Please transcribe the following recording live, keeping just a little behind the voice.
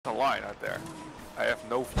a line out there. I have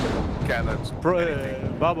no fuel, cannons.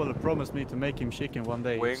 Bubble promised me to make him chicken one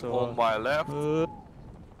day. Wing so, on my left.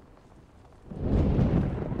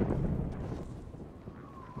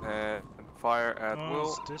 And fire at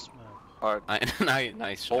will. This map. Alright.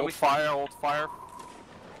 Nice. Hold fire.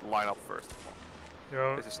 Line up first.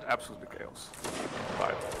 Yo. This is absolutely chaos.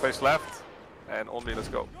 Right, face left, and on me, let's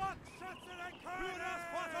go.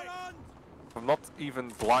 I'm not even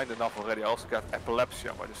blind enough already, I also got epilepsy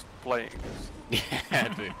by just playing this.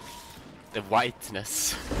 Yeah, dude. The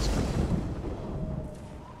whiteness.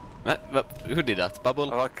 Who did that? Bubble?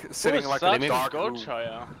 Like sitting like a dark room.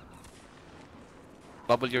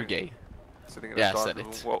 Bubble, you're gay. Sitting in a dark room.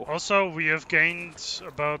 Whoa. Also, we have gained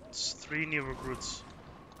about 3 new recruits.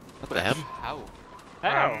 What the hell? How?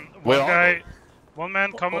 One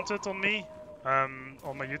man commented on me,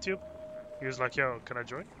 on my YouTube. He was like, "Yo, can I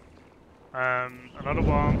join?" Another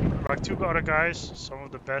one, like 2 other guys, some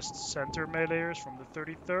of the best center meleeers from the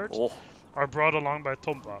 33rd, are brought along by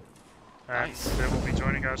Tompa. And they will be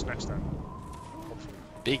joining us next time. Hopefully.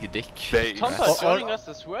 Big dick. Tompa is joining us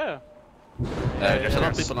as well. There's a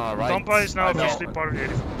lot of people on our right. Tompa is now officially part of the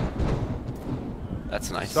 84. That's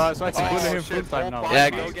nice. So I can bully him full time now. Yeah,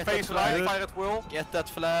 go get face that flag. Fire at will. Get that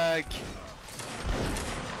flag.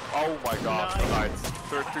 Oh my god, right.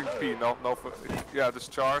 13p, no, yeah,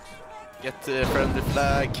 discharge. Get the friendly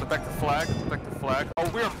flag. Protect the flag. Oh,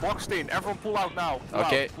 we're boxed in, everyone pull out now.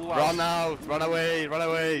 Okay, pull out. run out, run away. Run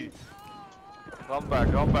back.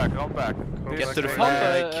 Get to the Tompa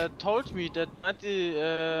flag. told me that 90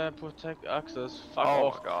 protect access. Fuck Oh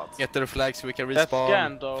off. my god. Get to the flag so we can That's respawn.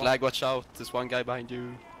 scanned, though. Flag, watch out, there's one guy behind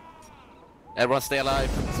you. Everyone stay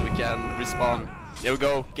alive so we can respawn. Here we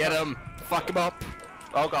go, get him, fuck him up.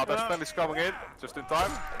 Oh god, that friendly's coming in, just in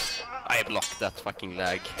time. I blocked that fucking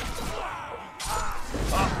lag.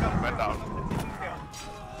 Went down.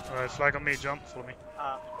 Alright, flag on me, jump, follow me.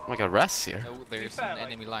 Oh my god, Razz here. Oh, there's an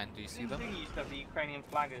enemy line, do you see them?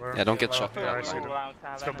 Yeah, don't get shot. Yeah, I see them.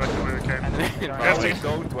 Let's go back to where we came.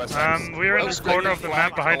 Don't we're in this corner of the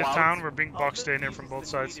map behind the town. We're being boxed in here from both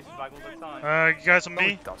sides. You guys on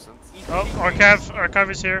me? Oh, our cav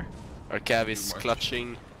is here. Our cav is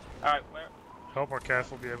clutching. Alright, where? Hope our cav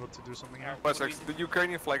will be able to do something here. The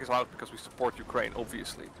Ukrainian flag is out because we support Ukraine,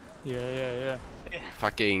 obviously. Yeah.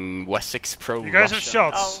 Fucking Wessex pro. You guys have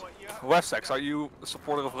shots. Wessex, are you a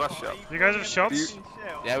supporter of Russia? You guys have shots?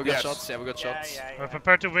 Yeah, we got shots.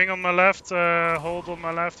 Prepare to wing on my left, hold on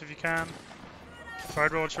my left if you can. Try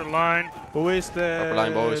to watch your line. Who is the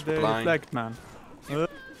flagged man?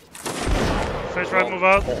 Face right, move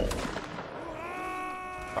out.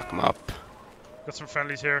 Fuck him up. Got some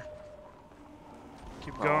friendlies here.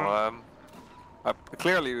 Keep going.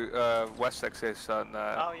 Clearly, Wessex is a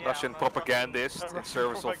Russian propagandist in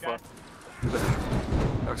service of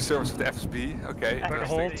service of the FSB. Okay. Better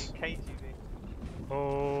hold.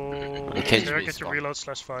 Oh, get your reload /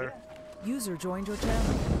 fire. User joined your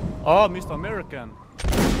channel. Oh, Mr. American.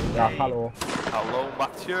 Yeah, hello. Hello,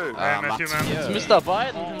 Mathieu. Hey, Matthew, man. It's Mr.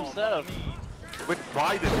 Biden himself. With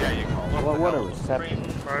Biden, yeah, you go. What a reception.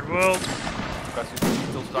 Right, will. Because you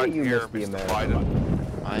still start here, Mr.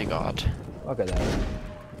 Biden. My god. Look at that.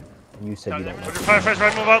 And you said you don't Put like your fire face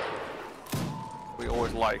right, move out. We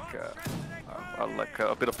always like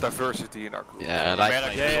a bit of diversity in our group. Yeah,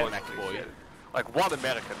 like one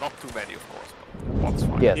American, not too many, of course. But one's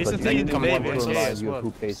fine. Yes, Isn't but he you the come baby one to as remind you well? of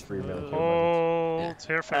who pays for your military. Hold.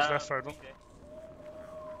 Here, face left, fire.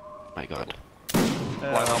 My god.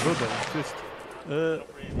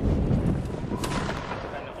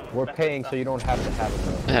 We're paying so you don't have to have it.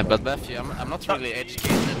 Yeah, but Matthew, I'm not really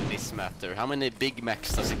educated in this matter. How many Big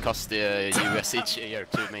Macs does it cost the US each year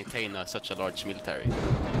to maintain such a large military?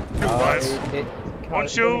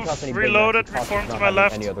 Once you've reloaded, reform to my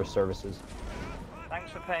left. Any other services?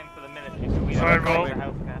 Thanks for paying for the military, so we Fire don't roll. have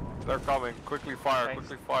healthcare. They're coming. Quickly fire.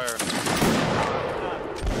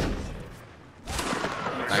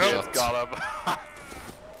 Nice shot. Got him.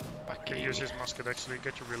 Can use his musket actually.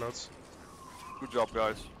 Get your reloads. Good job,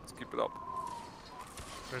 guys. Let's keep it up.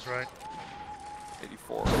 Face right.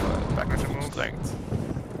 84 back to full strength.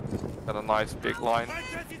 And a nice big line.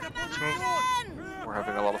 Let's move. We're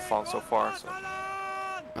having a lot of fun so far. So.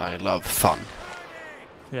 I love fun.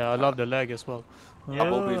 Yeah, I love the lag as well. I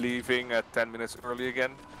will be leaving at 10 minutes early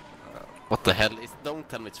again. What the hell? Don't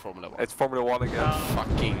tell me it's Formula 1. It's Formula 1 again.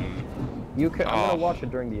 Fucking... You can. I'm gonna watch it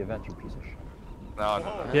during the event, you piece of shit. No.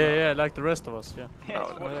 Yeah, like the rest of us, yeah.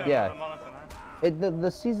 Yeah.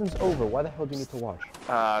 The season's over. Why the hell do you need to watch?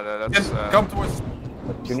 That's... Come towards...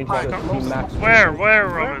 You need to be max. Where,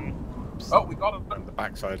 Robin? Oh, we got him on the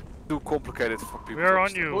backside. too complicated for people. We're to on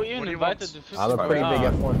understand. you. Who What even do you want? invited the I'm a pretty big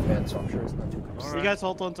Ah. F1 fan, so I'm sure it's not too complicated. You guys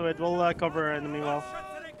hold on to it. We'll cover enemy well.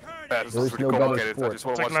 Yeah, it's There's pretty no better complicated. I sport. just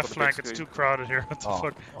want to Take watch left the flank, big it's too screen. crowded here. What the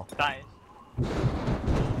fuck? That is.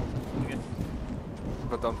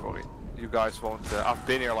 But don't worry, you guys won't. I've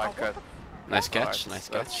been here like. Nice catch, alright, nice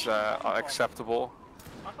catch. That's acceptable.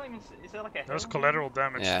 I can't even. Is there like a That was hill? collateral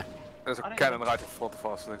damage. Yeah. There's a cannon right in front of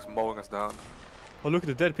us, and it's mowing us down. Oh, look at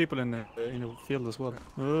the dead people in the field as well.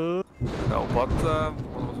 No, but what was I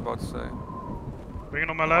about to say? Bring it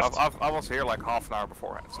on my left. I was here like half an hour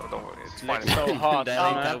beforehand, so don't worry. It's fine. It's so hot, That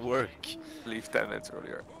ain't man. that work. Leave 10 minutes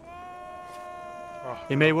earlier. Oh,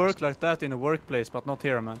 It may work like that in a workplace, but not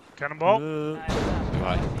here, man. Cannonball.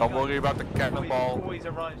 Why? Don't worry about the cannonball. Always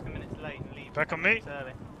arrives a minute late and leaves. Back on me.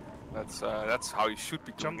 Early. That's how you should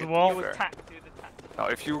be doing Jump the it, wall. to be You fair. attack, do the attack. Now,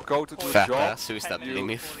 if you go to do a Fat job, ass, who is that? you-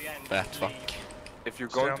 Limif? Fat fuck. if you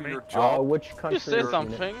Stay go on to me. your job, Which country? You say is in it?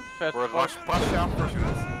 something, fat we're fuck. Russia first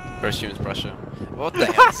unit. First unit Prussia. What the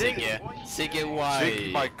hell, Sigge? Sigge, Zig,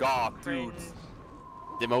 my why? god, dude.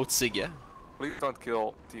 Demote Sigge. Please don't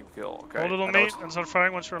kill, team kill, okay? Hold it I on know me it's and start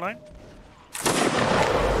firing once you're aligned.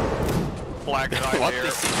 flag right What here.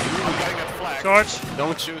 is he doing? I'm getting that flag. Charge.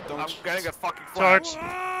 Don't shoot, don't I'm shoot. getting that fucking flag. Charge.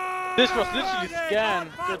 This was literally scan.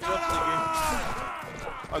 Good job, Siggy.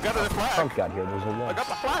 I got the flag. Trump got here. There's a I wall. got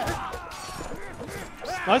the flag.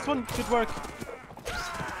 Nice one. Good work.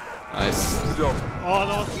 Nice. Good job. Oh,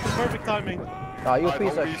 that was perfect timing. Ah, you Alright,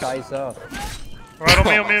 piece of homies. scheiße.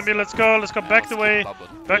 Alright, on me. Let's go. Let's go back the way.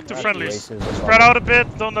 Back to friendlies. Racism. Spread out a bit.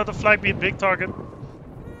 Don't let the flag be a big target.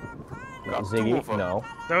 Got two Ziggy, of them. no.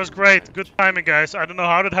 That was great. Good timing, guys. I don't know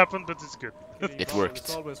how that happened, but it's good. It worked.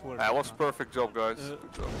 It's always worked. That was perfect job, guys.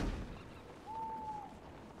 Good job.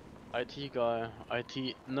 IT guy.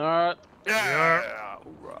 IT nerd. Yeah.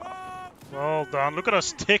 Hoorah. Well done. Look at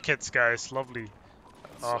those tickets, guys. Lovely.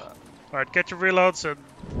 That's, Oh. Alright, get your reloads and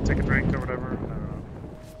take a drink or whatever. I don't know.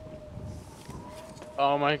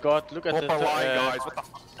 Oh my god, look at proper the line, guys. What the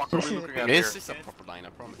fuck are we looking at This here? is a proper line, I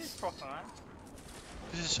This is promise. proper, man.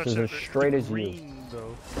 This is This such is a as straight as you. green,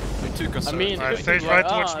 though. You're too concerned. I mean, Alright, 15 face right right-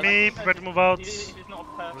 towards ah, me. Prepare to move out. It is not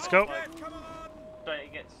perfect. Let's go. Like, straight,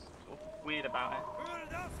 it gets sort of weird about it.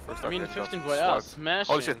 First I mean, time 15 shot. way out,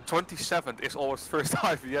 smashing. Oh shit, 27th is almost first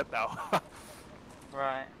time yet now.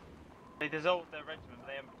 Right. They dissolved their regiment,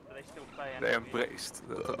 but they still play. They embraced.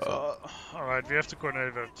 Alright, we have to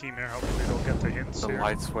coordinate our team here. Hopefully they'll get the hints The here.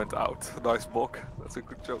 lights went out. Nice block. That's a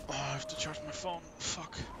good job. Oh, I have to charge my phone.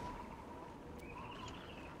 Fuck.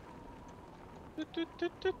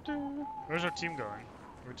 Where's our team going?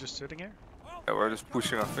 We're just sitting here? Yeah, we're just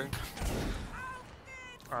pushing, I think.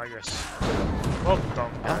 Ah, yes. Well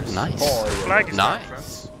done, Oh, guys. nice. Oh, Flag is down, Nice.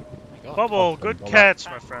 friends. My God. Bubble, good catch,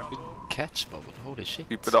 my friend. Catch, Bubble. Holy shit.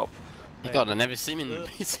 Keep it up. My God, I've never seen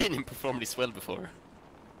him perform this well before.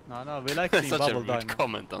 No, we like seeing Such a Bubble rude Diamond.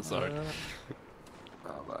 comment, I'm sorry.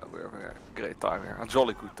 We're having a great time here. A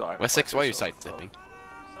jolly good time. Wessex, why are you side stepping?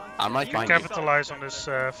 I might You find you. capitalize on this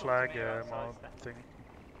flag mod thing.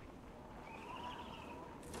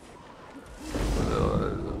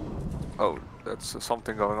 Oh, that's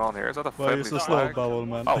something going on here. Is that a Why friendly is the slow flag? Bubble,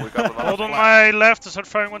 man? Oh, we got another Hold on flag. my left and start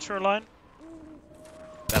firing once you're aligned.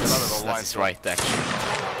 That's line. his right, actually.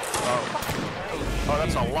 Oh,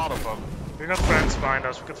 that's a lot of them. We got friends behind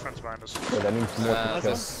us, So that means more to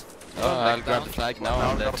kill. Oh, I'll grab the flag now. Now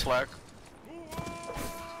I'm we got a dead. flag.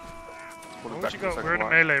 Put it Where back would you to the go? second We're in a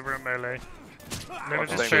line. melee, Limit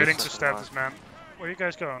stay is trading with to us, stab man. this man. Where are you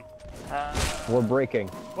guys going? We're breaking.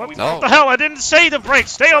 What? No. What the hell? I didn't say the break!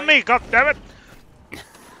 Stay on me, god damn it!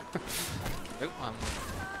 Oh,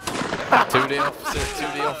 To the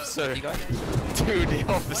officer. To the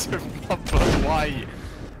officer, Bubble, why?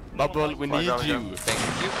 Bubble, we need you. thank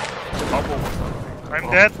you. Bubble. I'm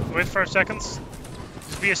dead. Wait 5 seconds.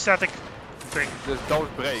 Just be a static thing. Just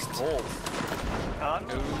don't break. Hold. Ooh.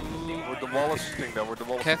 We're demolishing them. We're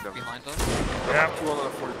demolishing Kev them. behind us. Yeah.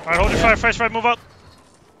 240. Alright, hold your fire, face right, move out.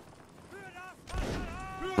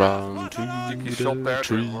 Run Cheeky to shot the there. Didn't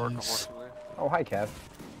trees. work, unfortunately. Oh, hi, Kev.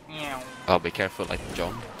 Meow. Oh, be careful, like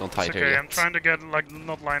John. Don't It's hide here okay, yet. I'm trying to get, like,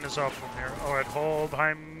 not line us up from here. Alright, hold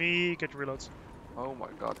behind me, get your reloads. Oh my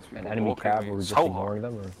god. these And people enemy walking cav, me we're just so hard. ignoring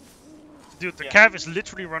them, or? Dude, the Yeah. cav is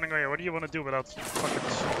literally running away. What do you want to do without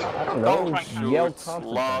fucking... I don't know, Don't just shoot, yell slut.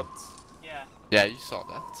 confident. Yeah. Yeah, you saw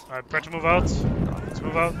that. Alright, prepare to move out. Let's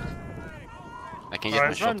move out. I can get my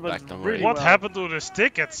Alright. shot Run was back, don't really worry. What well. happened to this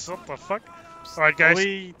tickets? What the fuck? Alright, guys.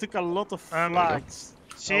 We took a lot of flags.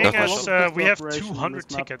 Seeing That's as my we have operation on 200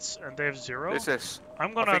 this map. tickets and they have 0, This is.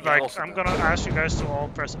 I'm I gonna think like also I'm gonna ask you guys to all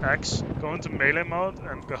press X, go into melee mode,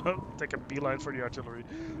 and go take a beeline for the artillery.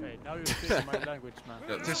 Hey, now you're speaking my language, man.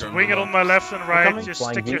 Yeah, Just skirmish wing it alone. on my left and right. coming. Just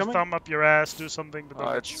Flying stick V. your Coming. thumb up your ass. Do something, but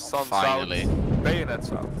don't. It's sun Finally. south. Bayonet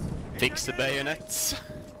south. Fix the bayonets.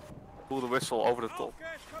 Pull the whistle over the top.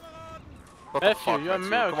 What the Matthew, fuck, you're Matthew?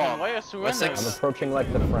 American. Come on. Why are you I'm surrendering? approaching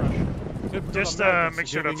like the French. Just make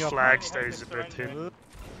sure that flag stays a bit hidden.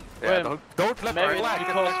 Yeah, Well, don't let my Maybe it's flag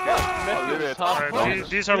because I'll leave Matthew it. is half Alright, Polish.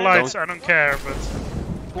 these are lights. I don't care, but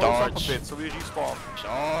Close up a Charge. bit so we respawn.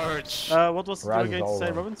 Charge. What was Razz the is going to all say,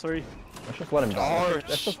 around. Robin? Sorry. Let's just let him die.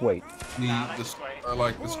 Let's just wait. Like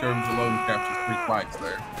the skirmish alone captures 3 flags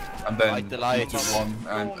there. And then Light the lights. 1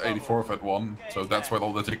 and 84th at 1, so that's where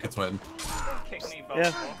all the tickets win. Kick me,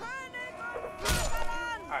 Yeah.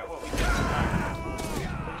 Alright, what we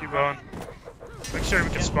doing? keep going. Make sure we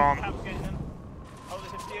can spawn. Oh,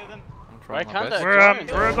 there's a few of them. Why can't I We're join?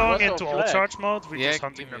 we're going Where's into our all flag? charge mode. We're Yeah, just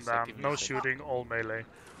hunting give me them a sec, down. give me No a sec. shooting, all melee.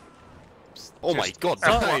 Oh my god.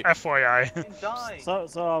 FYI. Die.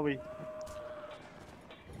 So are we.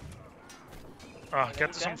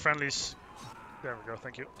 Get to some friendlies. There we go.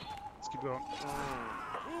 Thank you. Let's keep going.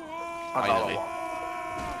 Finally.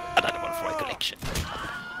 Another one for my collection.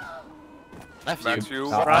 Matthew.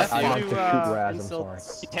 I Raz, like you to shoot Raz, I'm sorry.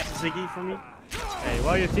 Ziggy for me. Hey,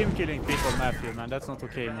 why are you team killing people, Matthew, man? That's not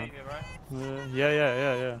okay, man.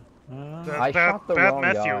 Yeah. I shot the Bad wrong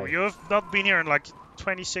Matthew, guy. you have not been here in like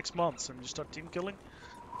 26 months and you start team killing?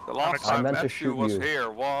 The last I time meant to Matthew shoot was you. here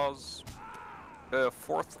was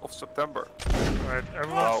 4th of September. Alright,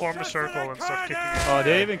 everyone form a circle and start kicking it. Oh,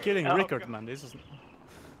 they're even killing Rickard, man. This is.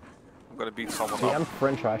 I'm gonna beat someone See, I'm up.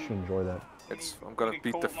 French, I actually enjoy that. I'm gonna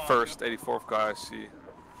beat the first 84th guy I see.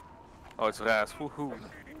 Oh, it's Razz. Woohoo.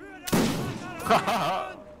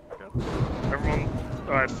 Everyone,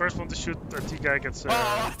 alright, first one to shoot the T guy gets. Oh,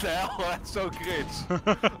 what the hell? That's so cringe.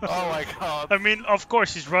 Oh my god. I mean, of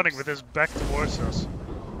course he's running with his back towards us.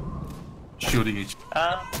 Shooting each,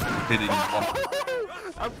 hitting each one.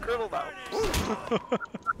 I'm criminal now.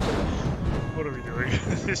 What are we doing?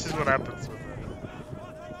 This is what happens with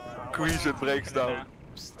Cohesion breaks down.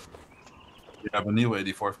 We have a new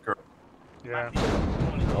 84th curve. Yeah.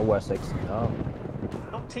 No Wessex, no.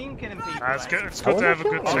 Stop team killing people. It's good, mate. it's good to have a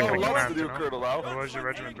good Oh, second in lots command, to do, you know? Colonel, now. Otherwise your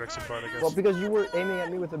regiment breaks apart, I guess. Well, because you were aiming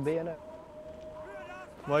at me with a bayonet.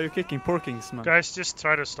 Why are you kicking Porkings, man? Guys, just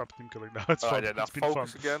try to stop team killing now. It's fun. Yeah, now It's been fun.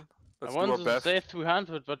 focus again. Let's I do our wanted to best. say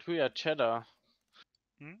 300, but we are cheddar.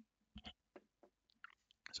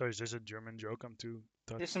 So is this a German joke? I'm too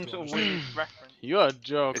touched. There's some to sort of understand. weird reference. You're a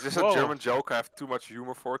joke. Is this Whoa. a German joke I have too much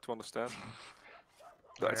humor for to understand?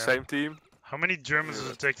 That Yeah. same team? How many Germans does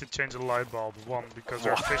it take to change a light bulb? One, because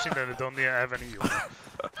they're efficient and they don't have any humor.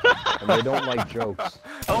 And they don't like jokes.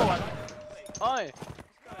 Oh, Hi.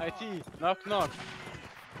 IT. Knock knock.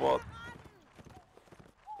 What?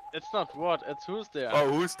 It's not what. It's who's there.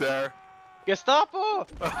 Oh, who's there? Gestapo.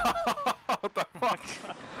 What the fuck?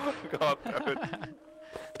 God damn it.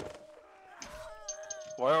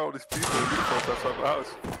 Why are all these people in uniforms outside my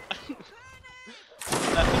house?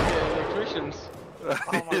 I think the electricians.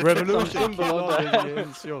 Revolution. Some symbol on there.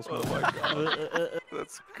 It's yours, Oh man. my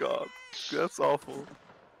god. That's awful.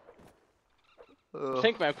 I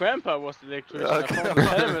think my grandpa was the electrician. Yeah, I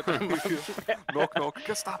found his helmet Knock knock.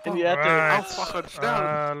 Gestapo. in the attic. Right. Aufwachen,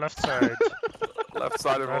 schnell. Left side. Left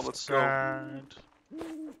side of all, Left let's go. side.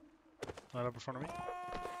 Line up in front of me.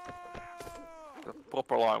 The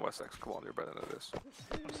proper line, Wessex. Come on, you're better than this.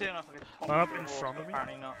 I'm seeing off like a Line up in front of me.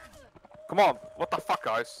 Apparently not. Come on. What the fuck,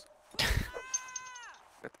 guys?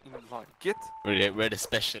 Get in line. Get. We're the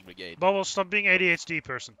special brigade. Bubble, stop being ADHD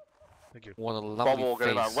person. Thank you. What a lovely Bubble, get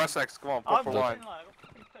in line. face. Wessex, come on. I'm Proper line. in line.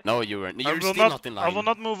 No, you weren't. I You're will still not in line. I will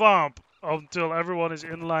not move up until everyone is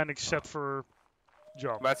in line except for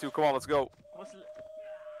John. Matthew, come on, let's go. What's,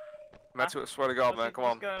 Matthew, I swear to God, man, come on.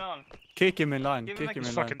 what's going on? Kick him in line. Give him Kick him He's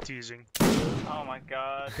in line. fucking teasing. Oh my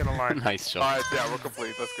god. Get in line. Nice shot. Alright, yeah, we're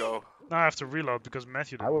complete. Let's go. Now I have to reload because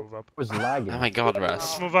Matthew didn't move up. was lagging. Oh my god, Razz.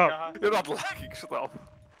 Let's move up. You're not lagging, shut up.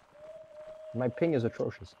 My ping is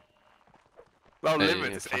atrocious. No, Hey,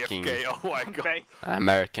 limit is fucking- AFK, oh my god. Okay.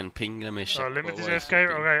 American ping mission. Limit is What AFK.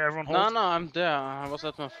 Okay, everyone hold. No, I'm there. I was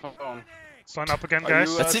at my phone. Let's line up again, Are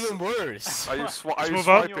guys. you, That's even worse. Are you, Let's you move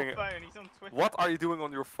up. swiping? Your phone, he's on Twitter. What are you doing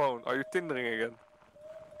on your phone? Are you Tindering again?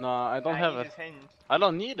 No, I don't have he's it. just hinged. I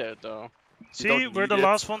don't need it though. See, don't we're need the it.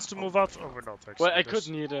 last ones to move out. Oh, we're not actually. Well, I because-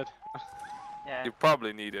 could need it. Yeah. You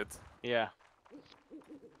probably need it. Yeah.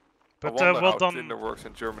 But I wonder well how done. Tinder works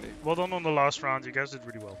in Germany. Well done on the last round. You guys did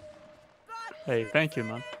really well. Hey, thank you,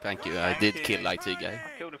 man. Thank you. I Thank did you. kill IT guy.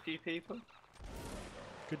 I killed a few people.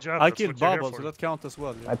 Good job. I that's killed what you're here Bubble, for. so that counts as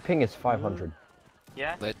well. My ping is 500.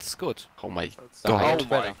 Yeah? That's good. Oh my Oh god.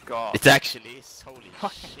 my god. It actually is. Holy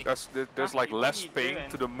shit. There's like less ping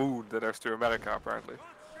to the moon than there's to America apparently.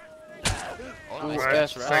 Oh, nice Right,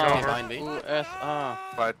 catch, take right over. behind me. USA. Right,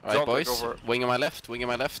 Alright John, boys, take over. wing on my left,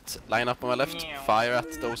 line up on my left, fire at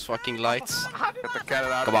those fucking lights. Get the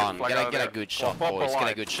cannon out. Come on, flag get out a there. good shot, Proper boys, get a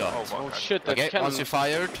line. good shot. Oh, my Oh God. shit, that Okay, cannon. once you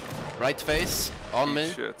fired, right face, on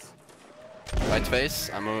me, Shit. right face,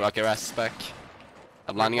 I'm okay, Razz is back.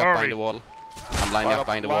 I'm lining up behind the wall. I'm lining up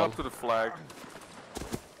behind the line wall. up to the flag.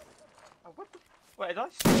 Wait, did I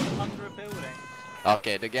spawn under a building?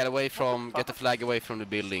 Okay, they get the flag away from the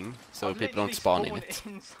building, so I've people don't literally spawn in spawned it.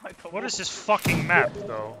 inside the What wall. is this fucking map,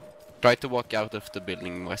 though? Try to walk out of the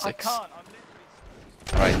building, I Wessex. can't,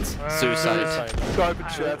 I'm literally... Right, suicide. Type in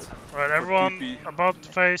chat. Right, everyone TP. about the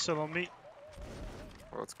face and on me.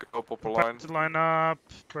 Let's go, proper Prepare line. to line up,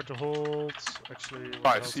 prepare to hold. Actually, what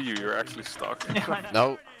I else see you, is you're there? actually stuck. Yeah, I know.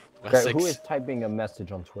 No, Okay, who is Wessex. typing a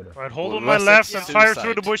message on Twitter? Right, hold Well, on my Wessex, left and fire suicide.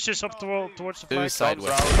 through the bushes up towards the flag. Suicide, Thumbs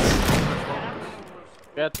Wessex.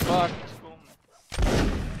 Get fucked.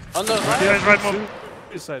 On the You right. guys right move.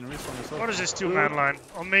 Suicide, respawn yourself. What is this two-man line?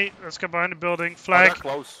 On me, let's get behind the building. Oh, they're Flag,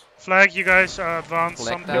 close. flag, you guys advance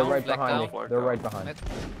Flag some They're down. right Flag behind down. me. They're right behind.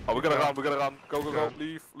 Oh, we gotta run, we gotta run. Go, go, go.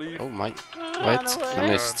 Leave, leave. Oh my. Wait, I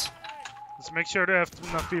missed. Let's make sure they have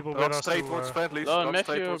enough people with Run us straight to... towards friendlies. No, Run straight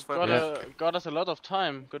Matthew towards got, friendlies. got us a lot of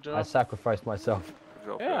time. Good I job. sacrificed myself.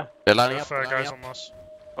 Good job, Yeah. They're lining Have, up, lining guys up. on us.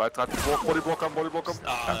 Right, try to block, body block him, body block him.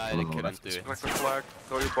 Ah, they couldn't do it. Select the flag,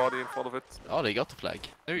 throw your body in front of it. Oh, they got the flag.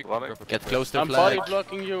 There you Running. go. Get close to the I'm body flag.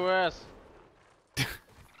 blocking US.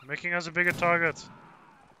 Making us a bigger target.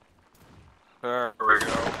 There we go.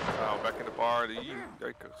 Now back in the party.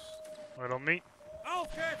 Yikers. Right on me.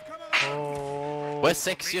 Oh.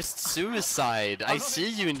 Wessex, just suicide. I see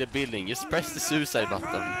you in the building. Just press the suicide button.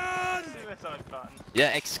 Suicide button.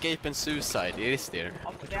 Yeah, escape and suicide. It is there.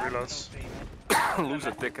 I'm Get down reloads. to Lose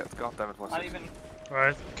a ticket. God damn it, I was don't it? even...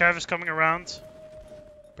 Right, Cav is coming around.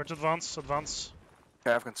 Prepare to advance, advance.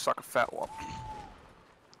 Cav can suck a fat one.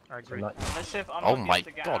 I agree. Not- Let's see if I'm Oh lucky my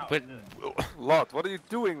to get god, out. where, Lot, what are you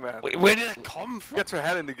doing, man? where did it come from? Get your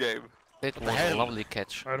head in the game. It the was hell? a lovely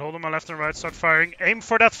catch. Right, hold on my left and right, start firing. Aim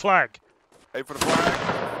for that flag. Aim for the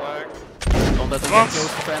flag. Don't let them get Advance. close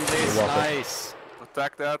to friendlies. You're welcome. Nice.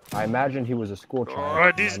 Attack that. I imagined he was a scorcher.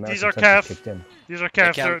 Alright, these My are American Cav. senses kicked in. These are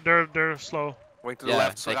Cav, can't- they're slow. Wing to the Yeah,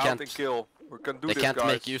 left, they surround can't- and kill. We can do They this, can't guys.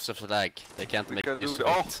 make use of the flag. They can't We make can do use the...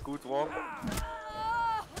 of Oh, it. good one.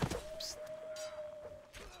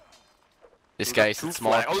 This We guy got is two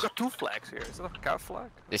smart. flag- Oh, we got two flags here. Is that a Cav flag?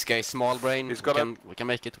 This guy is small brain. He's We got can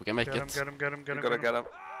make it. We can make Get him, it. get him, get him, get You him. gotta Get him. get him.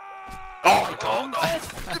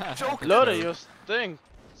 Oh, no! Joke. Loader, you stink.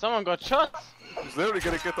 Someone got shot. He's literally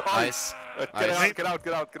gonna get the ice. Nice. Get Nice. out, get out,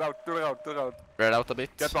 get out, get out. Turn around, turn around. Spread out a bit.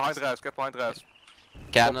 Get behind Razz, get behind Razz.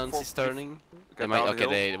 Cannons Four- is turning. They Get might. down the Okay,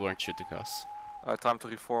 hill. they weren't shooting us. Time to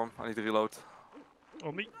reform. I need to reload.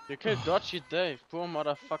 On me. You killed Dodgy Dave. Poor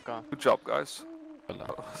motherfucker. Good job, guys. Well done.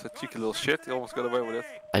 Oh, it's a cheeky little shit. He almost got away with it.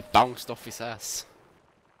 I bounced off his ass.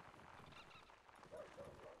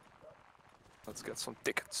 Let's get some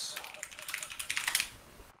tickets.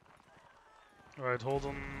 Alright, hold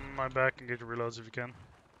on my back and get your reloads if you can.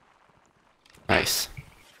 Nice.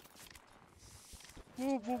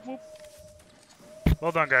 Whoop, whoop, whoop.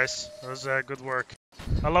 Well done, guys. That was good work.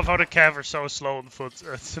 I love how the Cav are so slow on foot.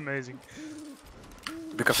 It's amazing.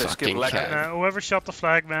 Because they skip Fucking leg. Cav. Whoever shot the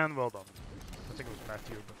flag, man, well done. I think it was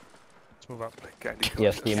Matthew, but let's move up. Candy Crush.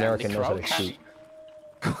 Yes, the American knows how to Crush.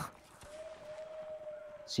 shoot.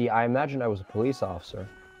 See, I imagined I was a police officer,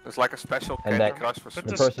 There's like a special and Candy that Crush for But the some...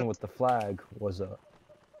 this- person with the flag was a...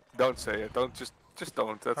 Don't say it. Don't just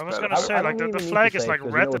don't. That's I was better. gonna say, I like, don't the even need flag to is say like it,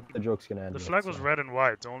 'cause red You know and- what the joke's gonna end The with, flag was so. red and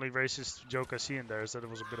white. The only racist joke I see in there is that it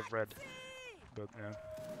was a bit of red. But yeah.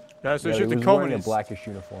 Yeah, so Yeah, shoot he the was wearing a communists. blackish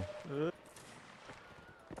uniform.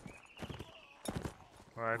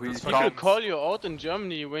 Alright, We let's You can't- could call you out in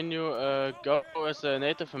Germany when you go as a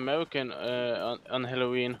Native American on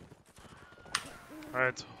Halloween.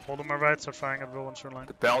 Alright, hold on my right, start firing at Will and Shoreline.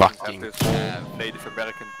 The Belgians Fucking have this whole Native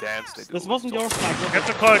American dance they do. This wasn't your flag, was Get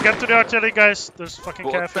it? to call, get to the artillery, guys. There's fucking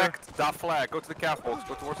Go Cav here. attack that flag. Go to the calf box.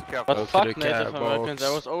 Go towards the calf But box. Go to fuck the Native car Americans, I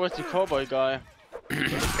box. was always the cowboy guy.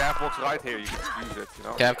 The calf box right here. You can use it. You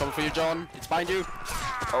know. Cav, coming for you, John. It's behind you.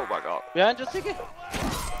 Oh my god. Behind you, Ziggy.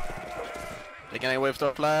 They can wave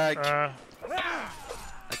the flag. I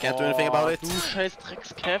can't do anything about it. Du scheiß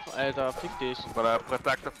Drecks-Cav, Alter, fick dich. I'm gonna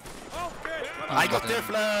protect them. I got their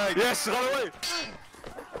flag. Yes, run away.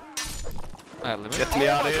 Get me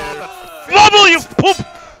out of here. Bubble, you poop!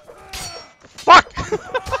 Fuck!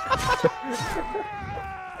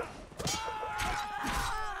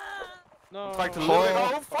 No. I'm trying to loot it.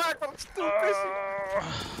 Oh fuck, but I'm still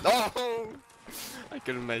busy. No! I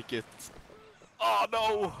couldn't make it. Oh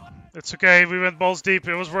no! It's okay, we went balls deep,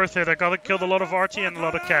 it was worth it. I got killed a lot of RT and a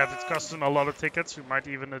lot of cav. It cost them a lot of tickets, we might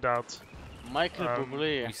even it out. Michael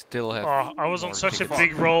Bublé. We still have. Oh, I was on more such a tickets.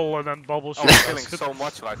 big roll and then bubble I'm shot. killing so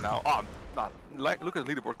much right now. Oh, I'm not. Like, look at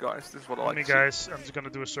the leaderboard, guys. This is what I like Me to see. guys, I'm just gonna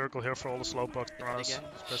do a circle here for all the slowpoke runners,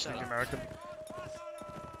 especially the American.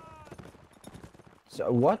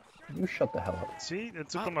 So what? You shut the hell up. See, it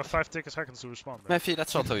took them like 5 seconds to respond. Matthew,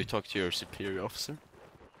 that's not how you talk to your superior officer.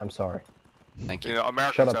 I'm sorry. Thank you. You know,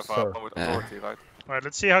 Americans Shut up, have sir. authority, right? Alright,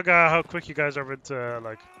 let's see how quick you guys are with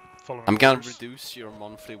like following. I'm gonna orders. reduce your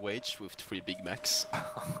monthly wage with 3 Big Macs.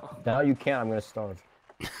 Now you can't, I'm gonna starve.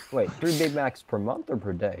 Wait, 3 Big Macs per month or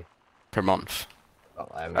per day? Per month. Oh,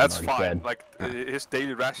 I'm That's already fine. dead. Like his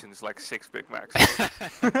daily ration is like 6 Big Macs.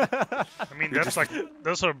 I mean, that's like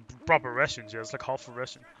those are proper rations. Yeah, it's like half a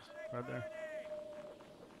ration, right there.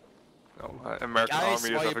 No, American Guys,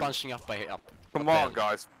 army why is are you every... bunching up by up? Come on,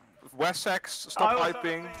 guys. Wessex, stop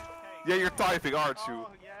typing. Yeah, you're typing, aren't you?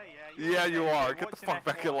 Yeah, you are. Get the fuck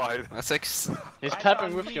back in line. Wessex. He's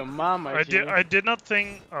tapping with your mom, I think. I did not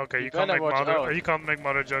think. Okay, you can't better make watch mother. out. You can't make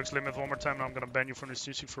mother jokes. Limit one more time. Now I'm gonna ban you from the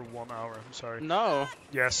CC for 1 hour. I'm sorry. No.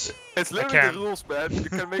 Yes. It's I literally can. the rules, man. You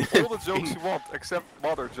can make all the jokes you want, except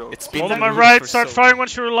mother jokes. It's been Hold on the my rule right. for Start so firing long.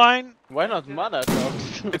 once you're in line. Why not mother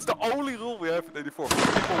dogs? It's the only rule we have in 84.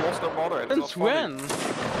 People lost their mother and it's Since not funny.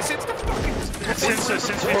 when? Since the fucking...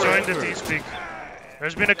 Since we joined the TeamSpeak,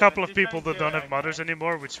 there's been a couple of people that don't have mothers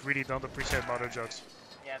anymore, which really don't appreciate mother jokes.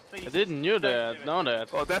 Yeah, please. I didn't know that.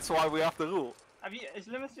 Oh, that's why we have the rule. Have you? Is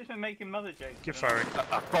Limus just been making mother jokes? Keep firing.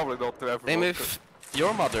 Probably not to everyone. Name if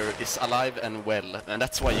your mother is alive and well, and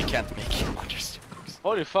that's why you can't make your mother's jokes.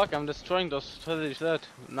 Holy fuck, I'm destroying those strategies that.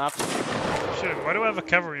 Nap. Shit, why do I have a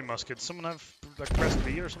cavalry musket? Someone have like press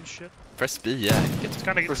B or some shit? Press B, yeah. It's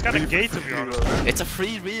kinda gay to be honest. It's a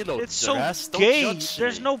free reload. It's so Razz. Don't gay! judge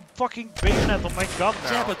There's me. no fucking bayonet on my gun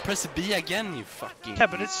now. Yeah, but press B again, you fucking... Yeah,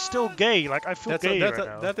 but it's still gay. Like, I feel gay right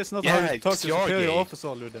now. That is not Yeah, how you talk it's to your superior gay. officer,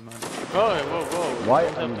 Lude, man. Whoa. Why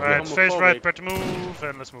Don't are you have to be Alright, face right, homophobic. prep to move,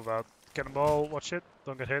 and let's move out. Cannonball, watch it.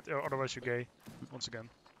 Don't get hit, or otherwise you're gay. Once again.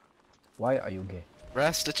 Why are you gay?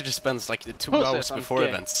 Razz literally spends like the 2 Who hours says I'm before gay?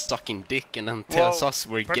 events sucking dick and then tells us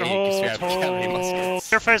we're Prep gay to because we hold, have cavalry muskets.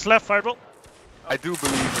 Clear face left, fireball. I do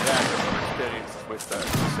believe that experience with the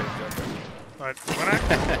same gender.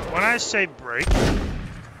 Alright, when I say break,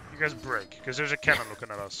 you guys break, because there's a cannon looking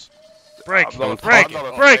at us. Break! I'm not Break!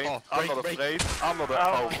 afraid. Break! I'm not afraid. I'm not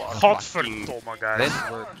Hot verdomme, guys.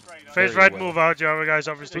 Face right, move out. You guys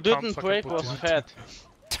obviously Who can't didn't fucking break put was two- fat.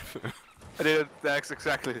 I didn't. That's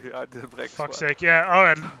exactly. I didn't break. Fuck's sweat. sake, yeah.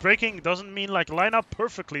 Alright, breaking doesn't mean like line up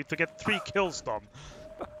perfectly to get 3 kills done.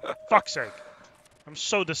 Fuck's sake. I'm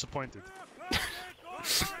so disappointed.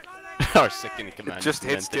 Our second in command. It just is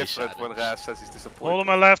hits mentally different when shattered. Razz says he's disappointed. All on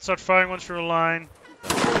my left, start firing once you're in line.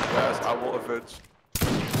 Razz, I will avenge.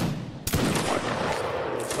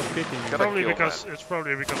 Stop kicking me. Probably kill, because it's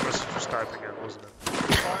probably because West was typing it, wasn't it?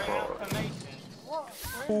 Firing out formation. What?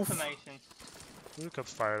 Where's information? We got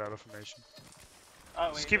fired out of formation. Oh,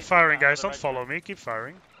 Just we keep did firing, that guys. for the Don't follow regiment. me. Keep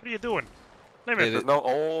firing. What are you doing? Name Hey, it.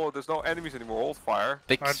 There's no enemies anymore. Hold fire.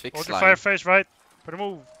 Fix, Alright, fix hold your line. fire face right. Put a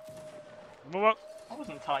move. Move up. I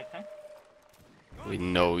wasn't typing. We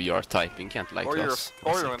know you're typing, can't lie Or to you're us.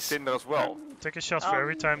 on Wessex. Tinder as well. Take a shot for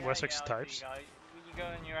every time Wessex types. You go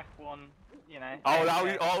in your F1, you know. Oh, now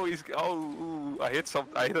he always. Oh, I hit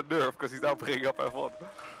a nerve because he's now bringing up F1.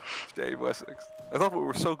 Shame, Wessex. I thought we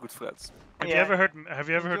were so good friends. Have you ever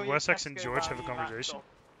heard Wessex and George have a conversation?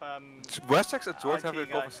 Wessex and George IT having a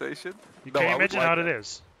guy. conversation? You No, I can would imagine like how that. it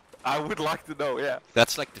is. I would like to know, yeah.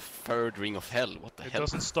 That's like the 3rd ring of hell. What the It hell?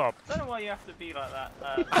 doesn't stop. I don't know why you have to be like that.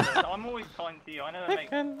 I'm always kind to you. I never make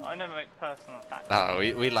personal attacks. No,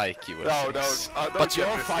 we like you, No, Wessex. no. But you're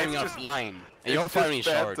It's firing up just- line. And it's you're just firing in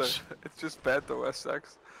banter. charge. It's just banter,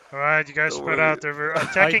 Wessex. Alright, you guys Don't spread worry. out. We're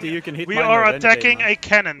attacking. You can hit We mine are any day, attacking man. a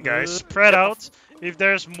cannon, guys. Spread out. If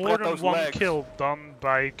there's more than those one legs. kill done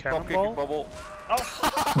by Stop kicking cannonball, bubble.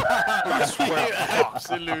 I swear,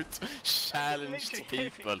 absolute challenged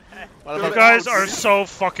people. you guys are so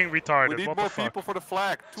fucking We retarded. need What more the fuck? people for the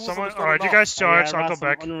flag. Two of them Someone, is not alright, you enough. guys charge. Yeah, I'll Razz, come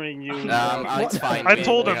back. I'm honoring you. It's fine. I we-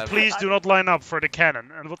 told we them, have- please do not line up for the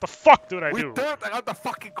cannon. And what the fuck did I We do? turned around the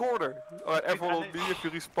fucking corner. Alright, everyone on me, if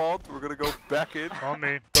you respawn, we're gonna go back in. On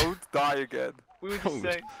me. Don't die again. We were just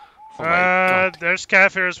saying. Oh my god. There's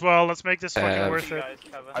Cav here as well. Let's make this fucking Uh, worth You it. guys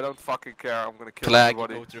cover. I don't fucking care, I'm gonna kill Flag,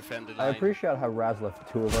 everybody. go to defend the I line. appreciate how Razz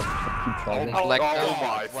left 2 of us to keep charging. Oh, Flag oh down.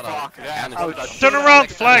 my What fuck, a yeah. cannon. Turn around,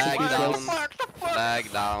 flag! Flag down. Fuck, the fuck?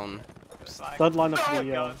 Flag down. Don't line up Oh,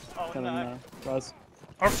 the God. Oh, cannon, Razz.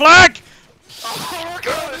 Our flag! Oh,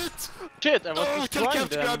 grab it! Shit, I was Oh, can destroying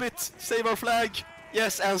Captain grab them. it? Save our flag!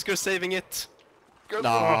 Yes, Ansgar saving it. Good.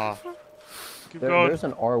 Nah. Keep going. There's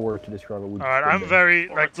an R word to describe what we Alright, just I'm did very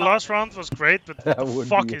like the last round was great, but what That the would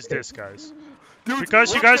fuck be is it. this, guys? Dude, Because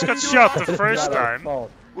you what guys can got we do shot about the it? first Not our time.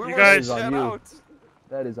 fault. We You were guys- That is on spread you. out.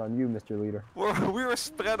 That is on you, Mr. Leader. We were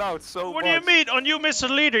spread out so What much. do you mean? On you, Mr.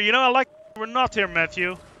 Leader? You know I like we're not here,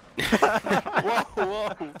 Matthew. Whoa,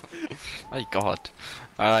 whoa. My god.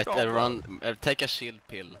 Alright, Calm everyone, take a shield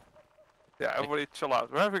pill. Yeah, everybody chill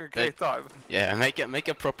out. We're having a great time. Yeah, make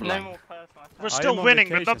a proper No line. more personal We're attacks. still winning,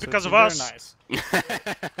 but not because of us.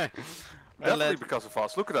 Definitely because of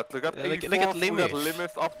us. Look at that. Look at Yeah, look at we got Limith.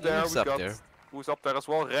 Limith up there. Limith's We up got there. who's up there as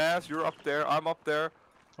well? Razz, you're up there. I'm up there.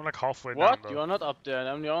 I'm like halfway What? down. You are not up there,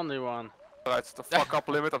 I'm the only one. Alright, it's the fuck up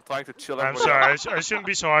limit. I'm trying to chill I'm everybody sorry, I shouldn't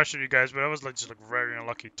be so harsh on you guys, but I was like just like very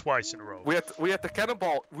unlucky twice in a row. We had the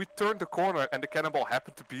cannonball. We turned the corner and the cannonball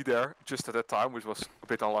happened to be there just at that time, which was a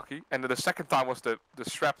bit unlucky. And then the second time was the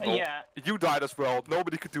shrapnel. Yeah. You died as well.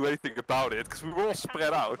 Nobody could do anything about it because we were all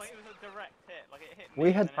spread out. Like, it was a direct hit. Like, it hit We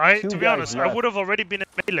me had and then two To be guys honest, I left. would have already been in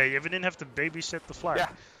melee if I didn't have to babysit the flag. Yeah.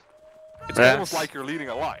 It's Razz. almost like you're leading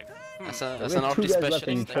a line. As We an had two arty guys left and specialist,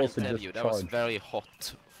 you I can chose to tell just you that was charge. very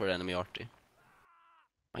hot for enemy arty.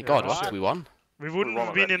 My Yeah, god, what? what? We won? We wouldn't won have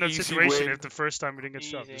on been that in that easy situation win. if the first time we didn't get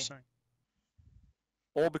shot. Easy. Just saying.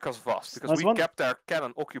 All because of us. Because Nice we one. kept their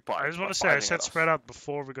cannon occupied. I just want by to say, I firing said at us. spread out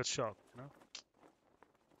before we got shot. You know?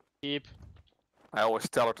 Keep. I always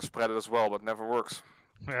tell her to spread it as well, but it never works.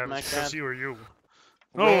 Yeah, My because God. you or you.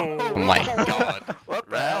 Whoa. No. Oh my god. What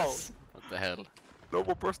the hell? Razz. What the hell? No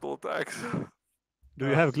more personal attacks. Do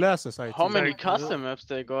you have glasses? I How think? many Like, custom maps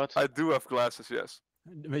they got? I do have glasses, yes.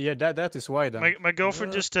 But yeah, that is why then. My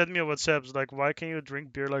girlfriend just said me on WhatsApp, like, why can you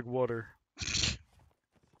drink beer like water?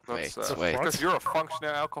 That's, Wait. Because you're a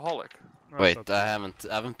functional alcoholic. No, Wait, it's not. I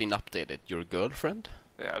haven't been updated. Your girlfriend?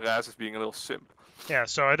 Yeah, Razz is being a little simp. Yeah,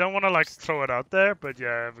 so I don't want to like throw it out there, but yeah,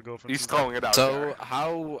 I have a girlfriend. He's too. throwing it out So there.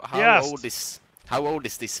 how Yes. old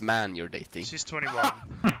is this man you're dating? She's 21.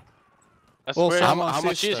 I Also, swear, how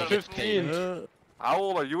much she's does it 15. How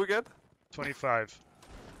old are you again? 25.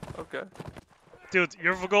 Okay. Dude,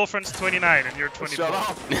 your girlfriend's 29 and you're 24. Shut up.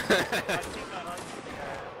 I think I like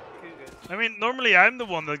cougars. I mean, normally I'm the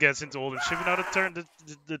one that gets into all this shit. Now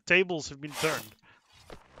the tables have been turned.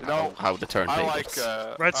 You know, how the I turntables.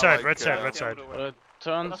 like. Right I side, like, right side, uh, right side.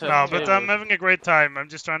 Turns No, have but I'm tables. having a great time. I'm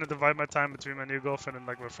just trying to divide my time between my new girlfriend and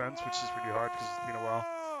like my friends, which is really hard because it's been a while.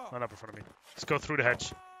 Not up in front of me. Let's go through the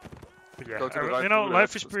hedge. But yeah, Go to the right you know, through the life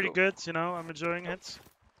hedge, is let's pretty go. good. You know, I'm enjoying it.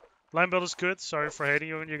 Linebattle is good. Sorry for hating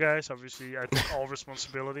you and you guys. Obviously, I take all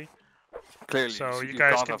responsibility. Clearly. So you you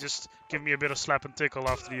guys can't can have- just give me a bit of slap and tickle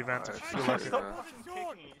after the event if you feel like it. Stop fucking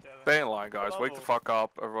kicking each other. Stay in line, guys. Wake the fuck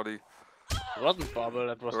up, everybody. Rotten bubble,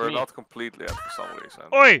 that was We're me. not completely at for some reason.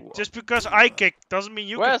 Oi! Ooh, Just because I kick doesn't mean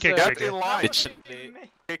you can Where's kick. the- Get Kick in it. line. It should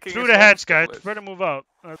Kicking Through is the not hedge, guys. privilege. Better move out.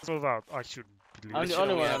 Let's move out. I shouldn't believe I'm it. the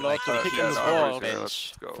only one allowed to kick in the yeah, ball. yeah,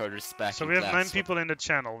 let's bench go. furthest back So in we have 9 class. people in the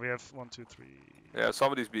channel. We have 1, 2, 3, Yeah,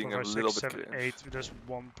 somebody's being 4, a 5, little 6, bit 7, cringe. 8. There's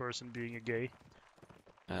one person being a gay.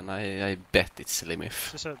 And I bet it's Limif.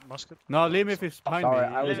 Is this a musket? No, Limif is behind Sorry,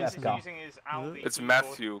 me. I was Liz is FK. using his Aldi It's keyboard.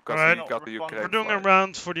 Matthew, because Alright. he got the We're Ukraine We're doing a flag.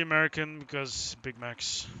 round for the American because Big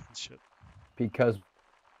Macs and shit. Because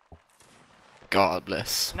God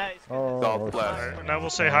bless. No, it's Oh, good. God bless. Alright, and I will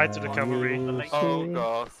say hi to the cavalry. Oh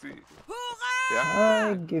god, see. Yeah,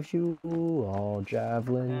 I give you all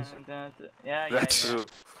javelins. Yeah, that's yeah. true.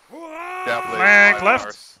 Yeah, Flank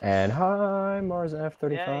left. And hi, Mars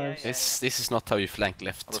F-35s. Yeah. This is not how you flank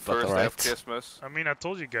left, On the but first day of alright. Christmas. I mean, I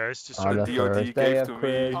told you guys. Just On the the DOD first day gave of to me.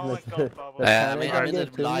 Christmas. Oh my god, Bubble. the I Santa mean, gave the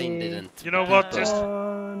to line me. didn't. You know what, just-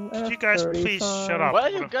 On Could you guys please shut up? What are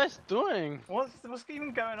you guys doing? What's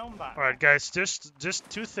even going on back? Alright, guys, just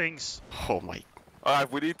 2 things. Oh my.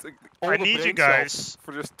 Alright, we need all I the need you brain cells guys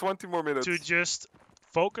for just 20 more minutes. to just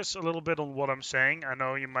focus a little bit on what I'm saying. I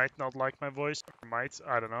know you might not like my voice, or might,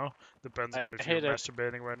 I don't know. Depends I if you're hate it.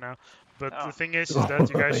 masturbating right now. But Oh. the thing is that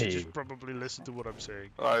you guys should Oi. just probably listen to what I'm saying.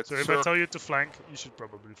 Alright, So if sir, I tell you to flank, you should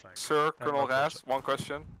probably flank. Sir Colonel not Razz, one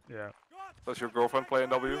question. Yeah. Does your girlfriend play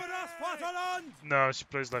NW? No, she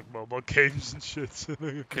plays like mobile games and shit.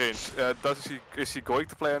 Cringe. Is she going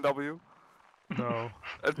to play NW? No.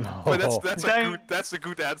 But that's Don't- a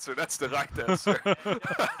good answer. That's the right answer.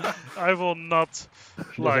 I will not.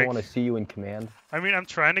 She doesn't Like, want to see you in command. I mean, I'm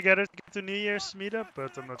trying to get her to get to New Year's meetup,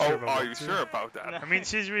 but I'm not sure Oh, if I are want you to. sure about that? I mean,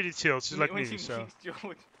 she's really chill. She's like When me, she so. meets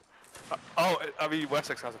George. Oh, I mean,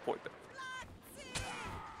 Wessex has a point there.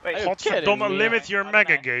 Wait, Are you kidding Don't me? limit your I don't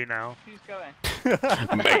mega know. gay now. Who's going?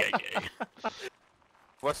 Mega gay.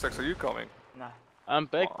 Westex, are you coming? No. I'm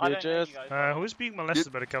back, I don't know bitches. you guys. Who is being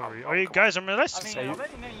molested by the cavalry? Oh, Oh, you come guys are I molested. mean, so I've you...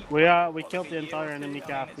 only known you We for, we what, killed like the a year entire or two. enemy I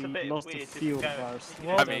cav. mean, it's a We bit lost a weird to few go. of ours. If you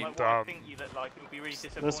Well, go, I mean, like, what I think you look like, it'll be really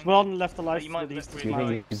disappointing. There's one left alive You for might these look two Do you really smiles.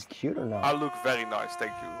 think he's cute or not? I look very nice,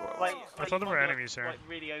 thank you. Like, I thought you there were might be, enemies here. like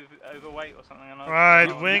really overweight or something. And I Right,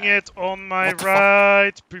 don't wing know. it on my What the fuck?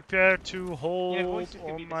 right. Prepare to hold voices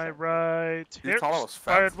could be on my deceptive. right. You Here, thought I was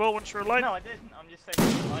fat? fire at will once you're alive. No, I didn't. I'm just saying.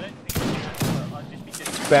 I don't think you can, but I'd just be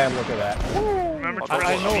disappointed. Bam, look at that. Remember to I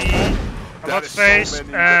roll know. B, That about is so face,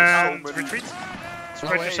 many, that is and so many. retreat. Run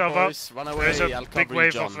Spread away, yourself boys. out. Run away. There's a I'll big cover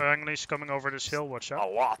wave you, of John. English coming over this hill, watch A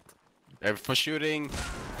out. lot. They're for shooting.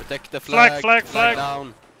 Protect the Flag, flag. flag.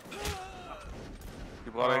 down.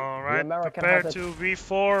 Keep running. Alright, American prepare has it. to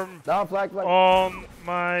reform Down, flag. on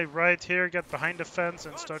my right here. Get behind the fence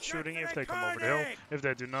and start shooting if they come over the hill. If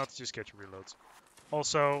they do not, just get your reloads.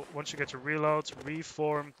 Also, once you get your reloads,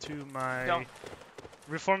 reform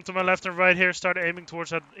to my left and right here. Start aiming towards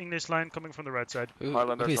that English line coming from the right side. Who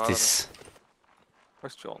Highlanders, is this?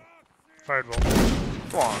 Where's John? Fired wall.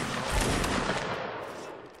 Come on.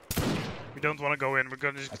 We don't want to go in. We're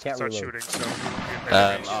gonna I just can't start reload. shooting. So we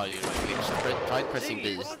can Oh, you glitched. Try pressing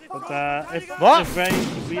B. But What?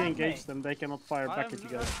 if we engage them, they cannot fire back at you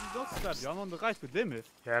guys. I'm on the right with Limit.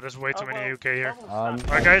 yeah, there's way too many UK here.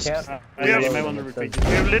 Alright, guys. Yeah, you may want to repeat it.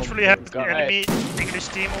 We literally have the Go enemy English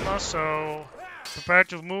team on us, so prepare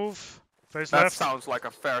to move. Face That left. sounds like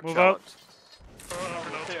a fair Move challenge.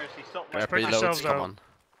 Seriously, stop. Prep Spread reloads, yourselves come out. on.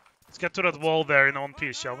 Let's get to that wall there in one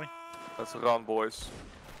piece, shall we? Let's run, boys.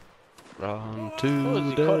 Run Who to is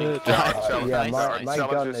he calling? the Yeah, Nice. my gun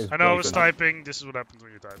Challenges. is I know I was broken. typing. This is what happens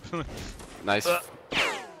when you type. Nice.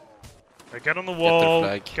 Get on the wall.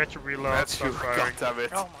 flag. Get your reload. That's you, Start firing. goddammit.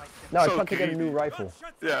 Oh my No, I So tried to get a new greedy. rifle.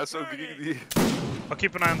 Yeah, so greedy. I'll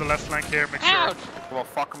keep an eye on the left flank here. Make sure. Come on,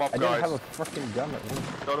 fuck them up, I didn't guys. have a freaking gun at me.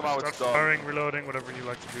 Show them how Start it's done. firing, reloading, whatever you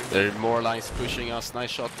like to do. There are more lines pushing us.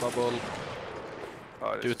 Nice shot, Bubble.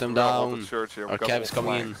 Oh, this Shoot is them a real model down. church here. Our We got cab's all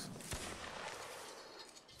coming in. flanks.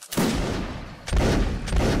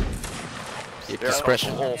 Keep They're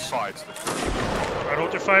expression. on all sides. Alright,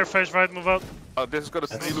 hold your fire, face right, move out. This is gonna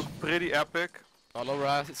look pretty epic. Follow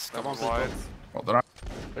Razz. Come on, Right. people. Well, there are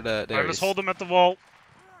There Alright, it let's is. hold them at the wall.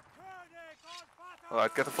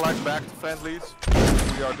 Alright, get the flag back to friendlies.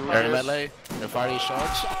 We are doing They're in this. melee. They're firing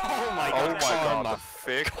shots. Oh my Oh god. my god, Karma. the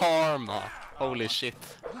fick. Karma. Holy shit.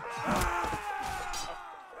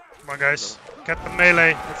 Come on, guys. Get the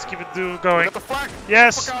melee. Let's keep it going. Get the flag!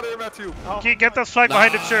 Yes! Fuck out of here, Matthew! Get that flag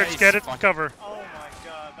behind the church. Nice. Get it. Fuck. Cover. Oh my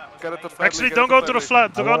god, that was Get it to amazing. friendly, Actually, get don't it go to the friendly.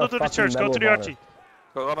 flag. I Don't want go a to the fucking church. Go to the Medal of archie.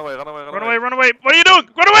 Go, run away, run away, run Run away. away, run away. What are you doing?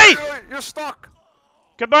 Run away! You're stuck!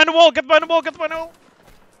 Get behind the wall. Get behind the wall. Get behind the wall.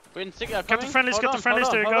 Win, Siggy, Get the friendlies. Get the friendlies.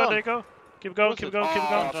 There you go. There you go. Keep going. Keep going. Keep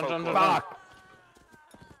going. Oh, so close. Fuck!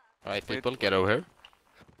 Alright, people, get over here.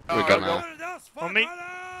 Oh, We're gonna. On me.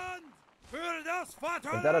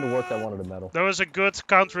 If that had worked, I wanted a medal. That was a good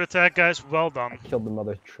counter-attack, guys. Well done. Killed the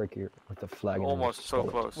mother trick here with the flag. in Almost the so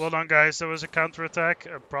skull. close. Well done, guys. That was a counter-attack.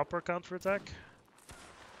 A proper counter-attack.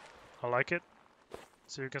 I like it.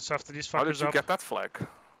 So you can soften these How did fuckers you up. get that flag?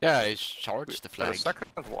 Yeah, I charged the The flag. second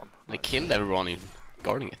one. I killed everyone in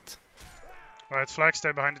guarding it. Alright, flag,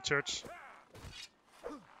 stay behind the church.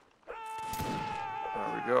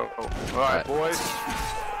 There we go. Alright, boys.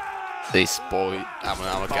 This boy. I'm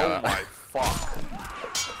Oh gonna. my fuck.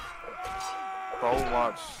 So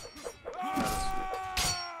much.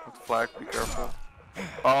 With flag, be careful.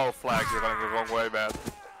 Oh, flag, you're running the wrong way, man.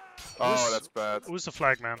 Oh, that's bad. Who's the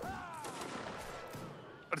flag, man?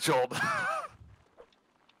 John.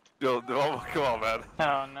 John, oh, come on, man.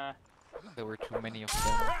 Oh no. There were too many of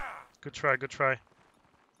them. Good try, good try.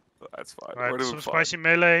 That's fine. We're Alright, doing some fine. spicy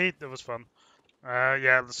melee. That was fun.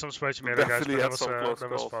 Yeah, some spicy melee, guys. definitely But had that was, some close that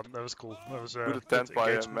was calls. fun. That was cool. That was Good good attempt by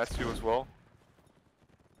engagement. Matthew as well.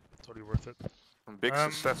 Totally worth it. And big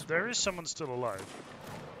success. There is someone still alive.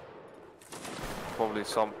 Probably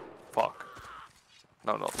some. Fuck.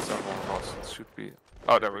 No, not someone of us. It should be.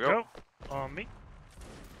 Oh, there we go. On me.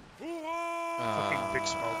 Fucking big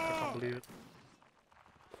smoke. I can't believe it.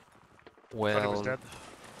 Thought he was Well, dead.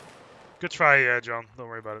 Good try, John. Don't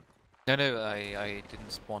worry about it. no, I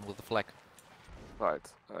didn't spawn with the flag. Right.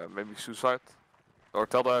 Maybe suicide. Or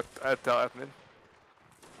tell the tell admin.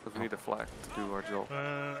 But we need a flag to do our job.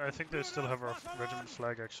 I think they still have our regiment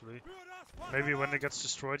flag, actually. Maybe when it gets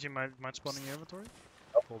destroyed, you might spawn in your inventory.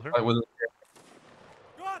 Hold her. I will.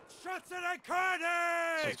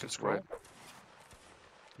 So you can scroll.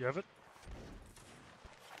 You have it?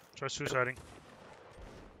 Try suiciding.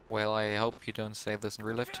 Well, I hope you don't say this in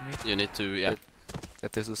real life to me. You need to, yeah.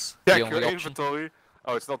 That this is Check the only your option. inventory.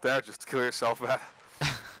 Oh, it's not there, just kill yourself, man.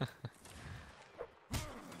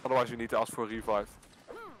 Otherwise you need to ask for a revive.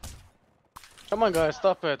 Come on, guys,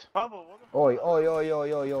 stop it. Oi, oi, oi, oi,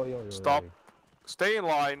 oi, oi, oi, oi. Stop. Stay in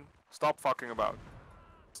line. Stop fucking about.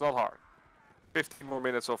 It's not hard. 15 more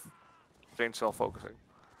minutes of brain cell focusing.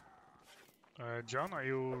 John, are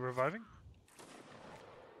you reviving?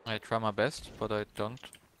 I try my best, but I don't.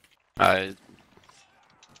 I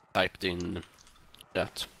typed in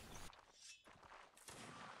that.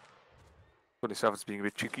 27's being a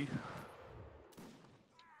bit cheeky.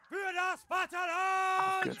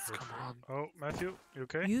 Oh, good. Come on. Oh, Matthew, you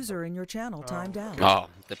okay? User in your channel timed out. Oh,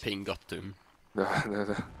 the ping got to him.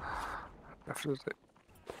 Absolutely.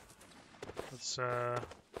 Let's I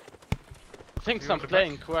think You some in the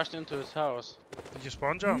plane crashed into his house. Did you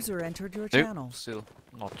spawn, John? User entered your Nope, channel. still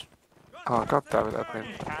not. Oh, god damn it, admin.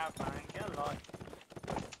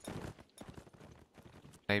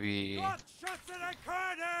 Maybe.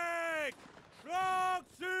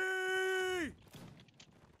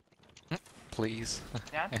 Please.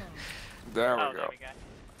 There we go.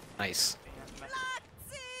 Nice.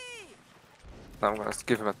 Now I'm gonna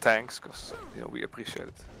give him a thanks, because you know we appreciate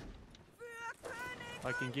it.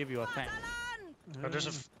 I can give you a tank. There's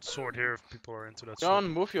a sword here if people are into that John,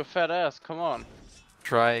 sword. move your fat ass, come on.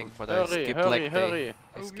 Trying, but I Hurry, skipped hurry, leg day. hurry.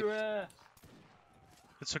 I Move skipped. your ass.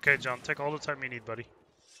 It's okay, John. Take all the time you need, buddy.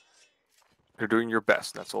 You're doing your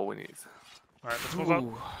best, that's all we need. Alright, let's move out.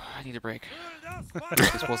 Ooh, I need a break.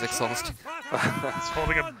 This was exhausting. It's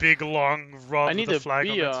holding a big, long rod I need with a a flag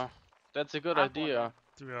on beer. it. That's a good idea.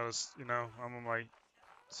 To be honest, you know, I'm on my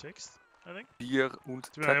 6th, I think. Bier und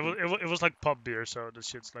To be honest, it was like pub beer, so the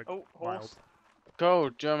shit's like mild.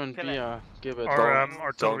 Go, German beer. Give it. Our Don't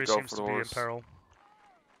artillery go seems for to the be in horse. peril.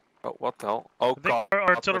 Oh, what the hell? Oh I think god. our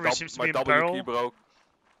artillery my seems to be in W peril. key broke.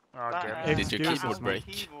 Oh, damn it. Did your Excuses, keyboard man.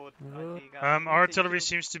 break? Our artillery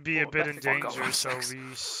seems to be a bit in fuck off. danger, so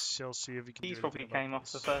we shall see if we can He's do probably anything came about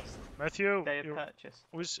off the this. first Matthew, day of you purchase.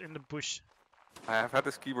 was in the bush. I have had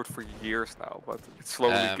this keyboard for years now, but it's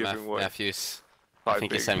slowly giving way. Matthews, I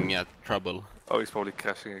think he's Typing. having trouble. Oh, he's probably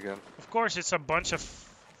crashing again. Of course, it's a bunch of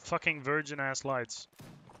fucking virgin-ass lights.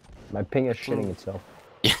 My ping is shitting itself.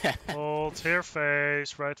 Yeah. Hold, here,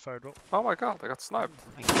 face, right, fire, roll. Oh my god, I got sniped.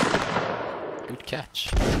 Good catch.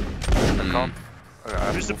 Can't.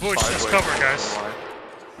 Use the bush as cover, guys.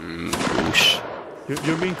 Bush.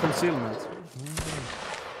 You mean concealment?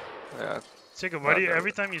 Yeah. Jacob, why do you,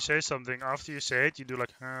 every time you say something, after you say it, you do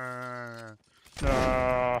like,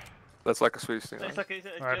 That's like a Swedish thing. It's Right? like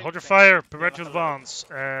a Alright, joke hold your thing. fire, prepare Yeah, to like a advance,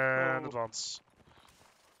 and Oh. advance.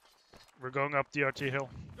 We're going up the RT hill.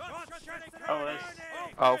 Oh, there's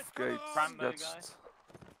Aufgeht. Rambo Jetzt.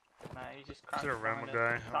 Nah, he just Is crashed there a Rambo behind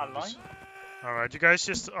us. guy? Is that a line? Alright, you guys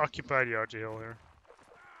just occupy the RT hill here.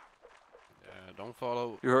 Don't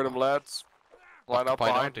follow. You heard him, lads. Line up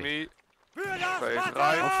Occupied behind RT. me. Face Don't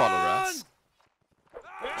right. follow Razz.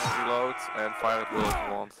 Reload and fire at will if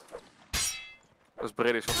you want. There's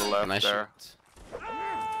British on the left And I there. shoot.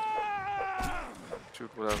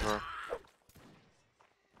 Shoot whatever.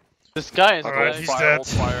 This guy is Alright, like, he's fire, dead. hold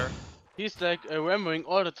fire. he's like remembering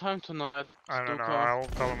all the time tonight. I don't know, Stuka. I'll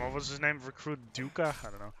call him. What was his name? Recruit Duca? I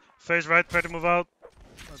don't know. Face right, try to move out.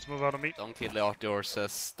 Let's move out on me. Don't kill the RT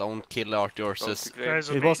horses. Don't kill the RT horses. Don't be Guys,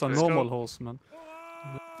 great. It was a Let's normal go. horse, man.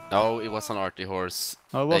 No, it was an RT horse.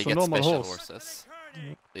 No, it They was a get normal special horse. horses.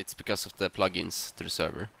 It's because of the plugins to the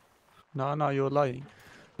server. No, you're lying.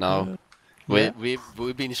 No, Yeah.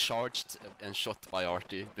 we've been charged and shot by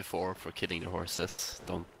RT before for killing the horses.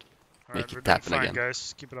 Don't. Alright, Make we're it doing happen fine, again.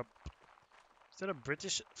 guys. Keep it up. Is that a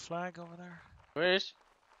British flag over there? Where is?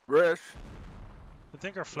 British. I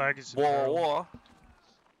think our flag is. War, war.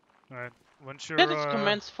 Alright, once you're Get its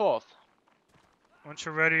commence forth. once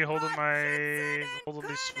you're ready, hold on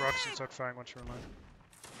these rocks and start firing once you're in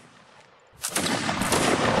line.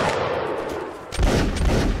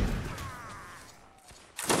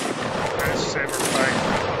 Guys, save our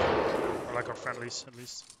flag. Or like our friendlies, at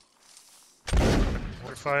least.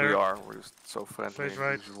 Water fire. We are. We're just so friendly Face as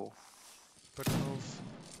right. usual. Put move.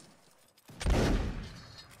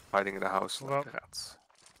 Hiding in the house Well. like rats.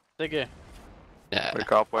 Diggy. Yeah.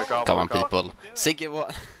 Wake up, wake up, Come on, wake up. people. Siggy,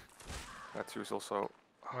 what? Matthew's also...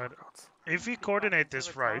 Oh, Right. God. If we coordinate this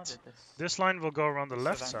Retarded, right, this line will go around the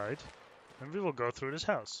left side, and we will go through this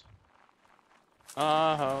house.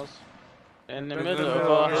 Our house. In the In middle the of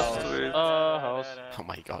middle our of the house. street. Our house. Oh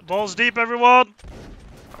my god. Balls deep, everyone!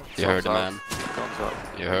 You heard the Thumbs man. up. Thumbs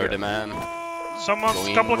up. You heard the man. Someone,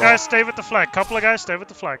 Going couple of rock. guys stay with the flag. Couple of guys stay with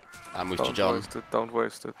the flag. I'm with you, Don't John. waste it, don't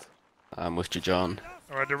waste it. I'm with you, John.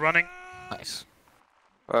 Alright, they're running. Nice.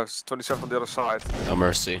 There's 27 on the other side. No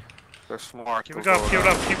mercy. They're smart. Keep it up, keep it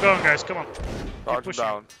up, keep going, guys. Come on. Charge them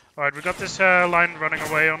down. Alright, we got this line running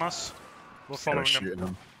away on us. We're following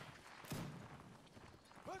them.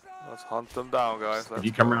 Let's hunt them down, guys. Did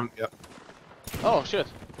you come around? Yep. Oh shit.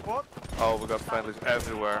 What? Oh, we got friendlies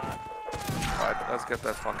everywhere. Alright, let's get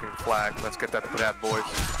that fucking flag. Let's get that bread, boys.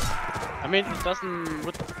 I mean, it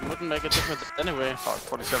wouldn't make a difference anyway. Oh,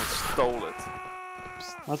 27 stole it.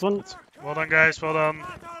 Last one. Well done, guys. Well done.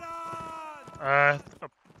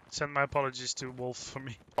 Send my apologies to Wolf for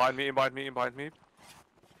me. Bind me.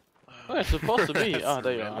 Oh, it's supposed to be. Oh,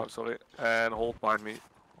 there you No, are. sorry. And hold, bind me.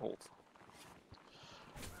 Hold.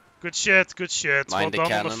 Good shit, good shit. Mind the well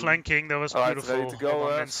done on the cannon. flanking, that was Alright, beautiful. ready to go, Well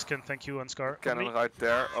done, Minskin. Thank you, Unscar. Cannon right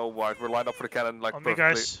there. Oh, right. We're lined up for the cannon like On me,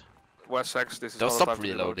 perfectly. guys. Wessex, this is Don't not the stop time to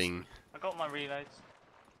reload. reloading. I got my reloads.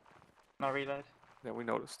 My reload. Yeah, we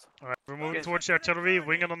noticed. Alright, we're moving towards the artillery.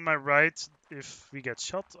 Wing it on my right. If we get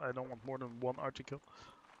shot, I don't want more than one article.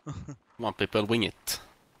 Come on, people, wing it.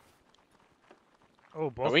 Oh,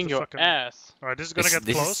 both Wing the your fucking... ass. Alright, this is gonna get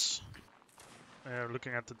This close.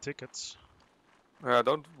 Looking at the tickets.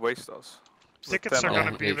 Don't waste us. Tickets are Yeah,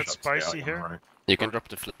 gonna be a bit shots, spicy yeah, here. right. You can drop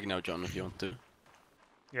the flag now, John, if you want to.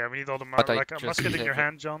 Yeah, we need all the But I like a just musket in have your a-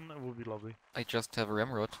 hand, John. It would be lovely. I just have a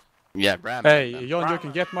ramrod. Yeah, ram. Hey, them. Jon, you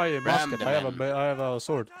can get my musket. them I have in. I have a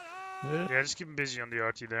sword. Yeah. Yeah, just keep him busy on the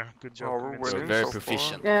RT there. Good job. Oh, we're Minskin. So winning very so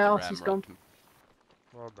proficient. Yeah, with the Artie's ramrod. gone.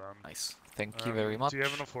 Well done. Nice. Thank you very much. Do you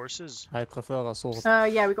have enough horses? I prefer a sword.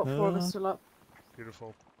 Yeah, we got 4 of us still up.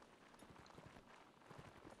 Beautiful.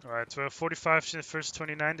 Alright, so 45 versus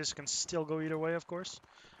 29. This can still go either way, of course.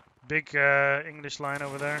 Big English line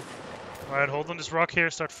over there. Alright, hold on this rock here.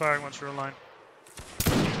 Start firing once you're in line.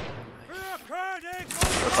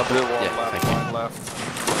 That's a blue wall left, line left.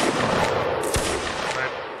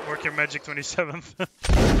 Alright, work your magic 27th.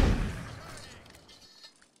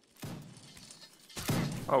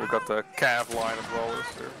 Oh, we got the cav line as well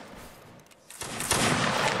this year.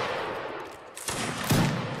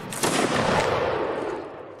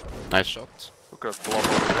 Nice shot. Look at that block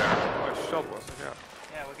over there. Nice shot, was it? Yeah.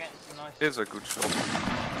 Yeah, we're getting some nice. Is a good shot.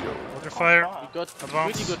 Yo. Hold your fire. We got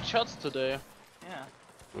Advance. really good shots today. Yeah.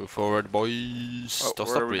 Move forward, boys. Oh, Don't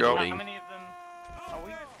where stop we go? How reloading. many of them are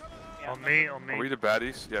we? Yeah, On me, on Are we me. the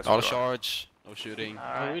baddies? Yes. All we are. charge. No shooting. Oh,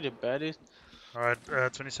 Alright. really baddies. Alright,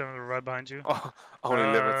 27, we're right behind you. Oh, only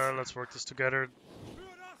limit. Let's work this together.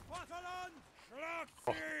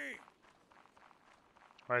 Oh.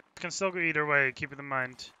 Right, it can still go either way, keep it in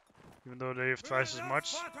mind. Even though they have twice as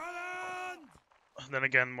much. Then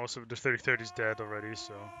again, most of the 30-30 is dead already,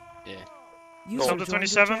 so. Yeah. User Some of the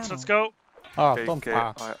joined your 27th, let's channel. go! Ah, Okay, don't okay,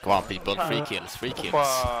 pass. Come on, people. Free kills. Free kills.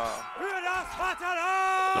 Wow.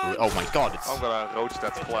 Oh my god, it's I'm gonna roach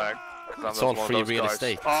that flag. 'cause I'm It's not all one of free those real guys.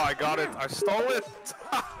 estate. Oh, I got it! I stole it!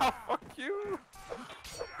 Fuck you!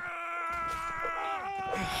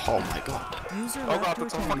 Oh my god. User Oh left god, your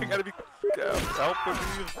that's a channel. fucking enemy! Help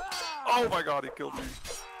me! Oh my god, he killed me!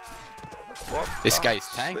 What? This the guy is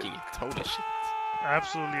shit? tanking it. Holy shit.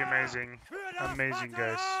 Absolutely amazing. Amazing,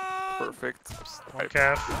 guys. Perfect. One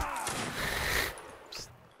calf.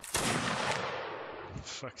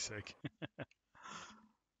 Fuck's sake.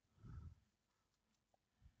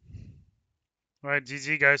 Right,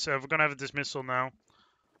 GG guys, we're gonna have a dismissal now.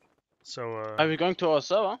 So, Are we going to our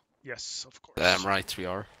server? yes, of course. Damn right we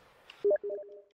are.